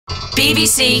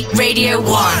BBC Radio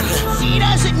 1. She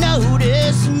doesn't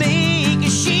notice me,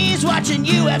 cause she's watching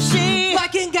UFC.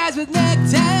 Fucking guys with neck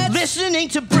tats. Listening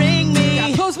to Bring Me.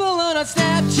 Got Post Malone on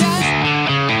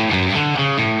Snapchat.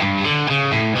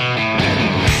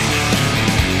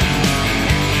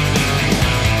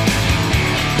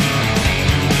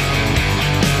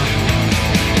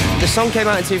 The song came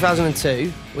out in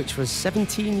 2002, which was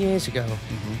 17 years ago.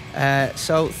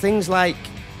 So things like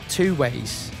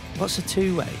two-ways. What's a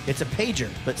two-way? It's a pager,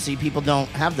 but see, people don't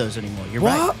have those anymore. You're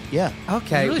What? right. Yeah.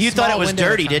 Okay. Really You thought small it was window of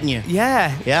dirty, time. didn't you?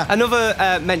 Yeah. Yeah.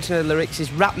 Another mention of the lyrics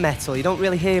is rap metal. You don't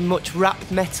really hear much rap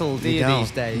metal, do you, don't.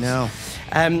 these days? No.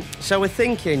 So we're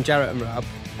thinking, Jarrett and Rob,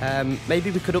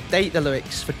 maybe we could update the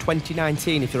lyrics for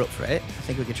 2019 if you're up for it. I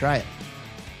think we could try it.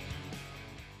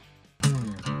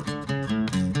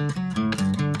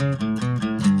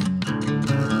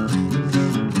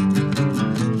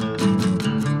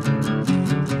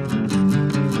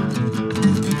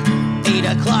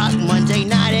 O'clock Monday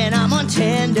night and I'm on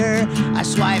Tinder. I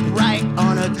swipe right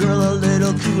on a girl a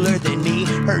little cooler than me.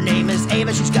 Her name is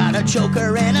Ava, she's got a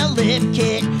choker and a lip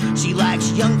kit. She likes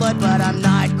Youngblood, but I'm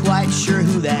not quite sure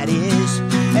who that is.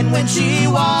 And when she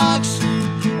walks,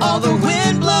 all the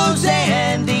wind blows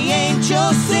and the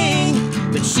angels sing.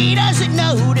 But she doesn't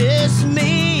notice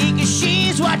me, cause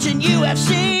she's watching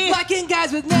UFC. Fucking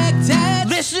guys with neck tats.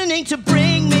 Listening to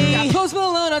Bring Me. Got Post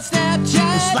Malone on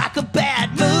Snapchat. It's like a bad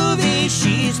movie.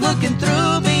 She's looking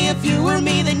through me. If you were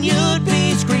me, then you'd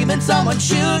be screaming, someone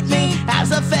shoot me.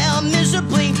 As I fell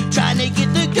miserably, trying to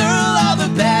get the girl all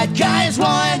the bad guys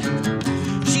want.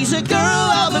 She's a girl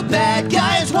all the bad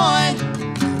guys want.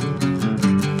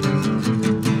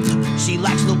 She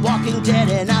likes The Walking Dead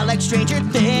and I like Stranger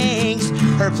Things.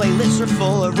 Her playlists are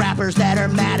full of rappers that are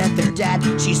mad at their dad.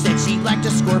 She said she'd like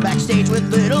to score backstage with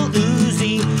Little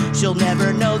Uzi. She'll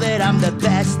never know that I'm the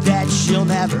best that she'll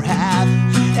never have.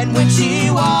 And when she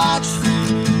walks,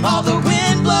 all the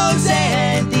wind blows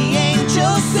and the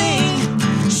angels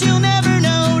sing. She'll never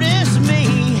notice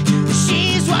me,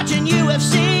 she's watching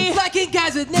UFC. Fucking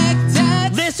guys with neck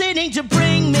tats. Listening to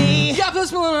Bring Me. Got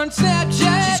Post Malone on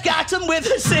Snapchat. She's got some with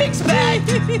a six-pack.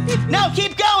 No,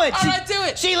 keep going. All right, do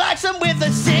it. She likes them with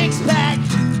a six-pack.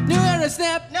 New era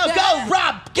snap. No, go,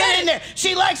 Rob. Get in there.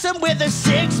 She likes them with a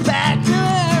six-pack. New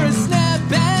era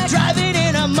snapback. Driving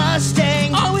in a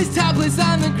Mustang. Always topless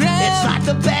on the ground. It's like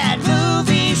a bad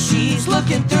movie. She's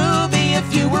looking through me.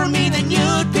 If you were me, then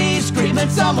you'd be screaming,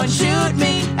 someone shoot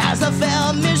me. As I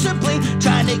fell miserably,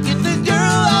 trying to get the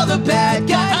girl all the bad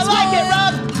guys. I like it,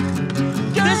 Rob.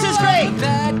 This is great.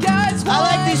 Bad guys. I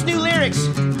like these new lyrics.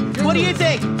 What do you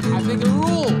think? I think a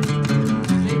rule.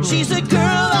 She's a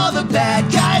girl all the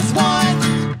bad guys